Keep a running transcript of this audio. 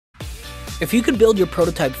If you could build your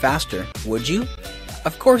prototype faster, would you?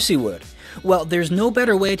 Of course you would. Well, there's no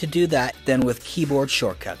better way to do that than with keyboard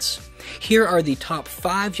shortcuts. Here are the top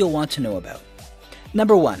 5 you'll want to know about.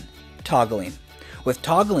 Number 1, toggling. With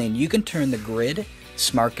toggling, you can turn the grid,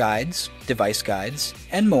 smart guides, device guides,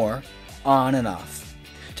 and more on and off.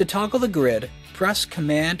 To toggle the grid, press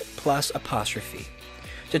Command plus apostrophe.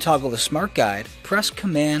 To toggle the smart guide, press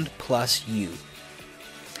Command plus U.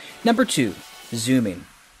 Number 2, zooming.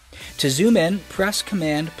 To zoom in, press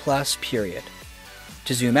Command plus period.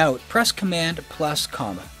 To zoom out, press Command plus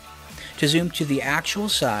comma. To zoom to the actual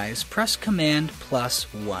size, press Command plus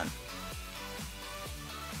 1.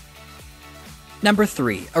 Number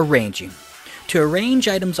 3, arranging. To arrange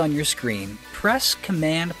items on your screen, press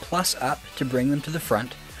Command plus up to bring them to the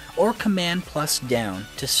front, or Command plus down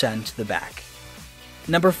to send to the back.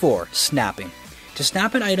 Number 4, snapping. To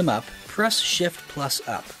snap an item up, press Shift plus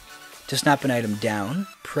up. To snap an item down,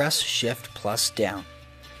 press Shift plus down.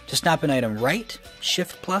 To snap an item right,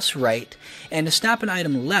 Shift plus right, and to snap an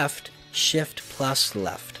item left, Shift plus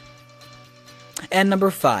left. And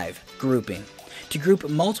number 5, grouping. To group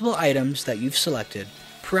multiple items that you've selected,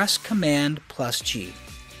 press Command plus G.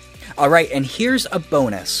 Alright, and here's a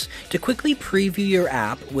bonus. To quickly preview your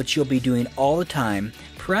app, which you'll be doing all the time,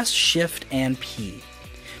 press Shift and P.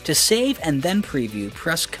 To save and then preview,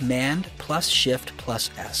 press Command plus Shift plus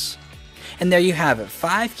S. And there you have it,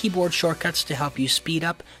 5 keyboard shortcuts to help you speed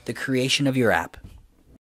up the creation of your app.